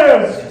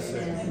God is.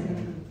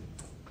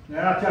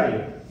 Now, I tell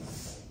you,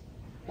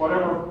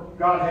 whatever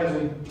God has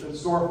in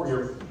store for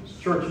your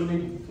church, you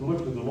need to look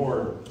to the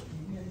Lord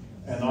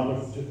and not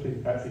look just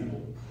at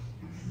people.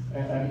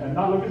 And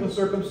not look at the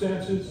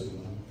circumstances,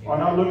 or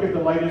not look at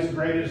the latest,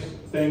 greatest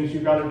things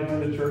you got to do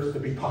in the church to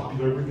be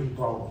popular with your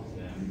problem.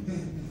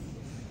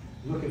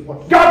 Look at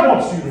what God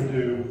wants you to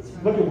do.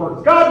 Look at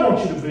where God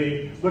wants you to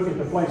be. Look at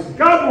the place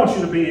God wants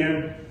you to be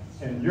in.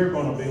 And you're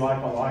going to be like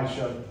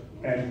Elisha,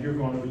 and you're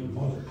going to be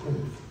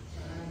bulletproof.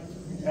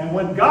 And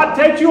when God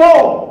takes you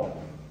home,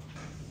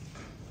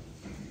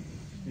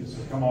 He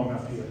says, come on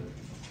up here.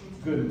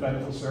 Good and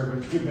faithful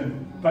servant. You've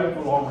been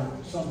faithful over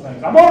some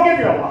things. I'm going to give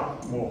you a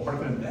lot more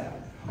than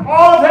that.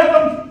 All of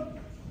heaven,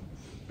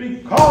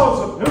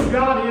 because of who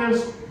God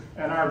is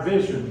and our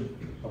vision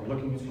of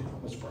looking at Him.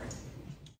 Let's pray.